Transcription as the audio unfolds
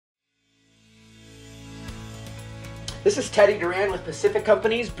This is Teddy Duran with Pacific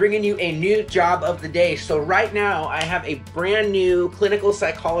Companies bringing you a new job of the day. So right now I have a brand new clinical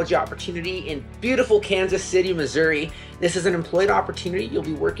psychology opportunity in beautiful Kansas City, Missouri. This is an employed opportunity. You'll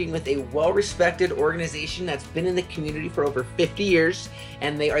be working with a well-respected organization that's been in the community for over 50 years,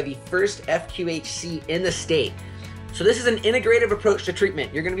 and they are the first FQHC in the state. So this is an integrative approach to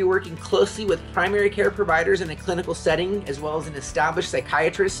treatment. You're going to be working closely with primary care providers in a clinical setting, as well as an established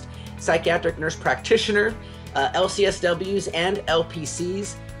psychiatrist, psychiatric nurse practitioner, LCSWs and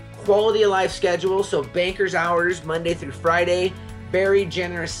LPCs, quality of life schedule, so banker's hours Monday through Friday, very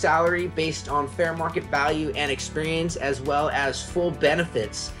generous salary based on fair market value and experience, as well as full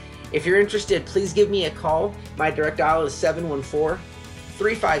benefits. If you're interested, please give me a call. My direct dial is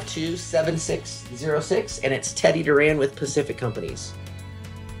 714-352-7606, and it's Teddy Duran with Pacific Companies.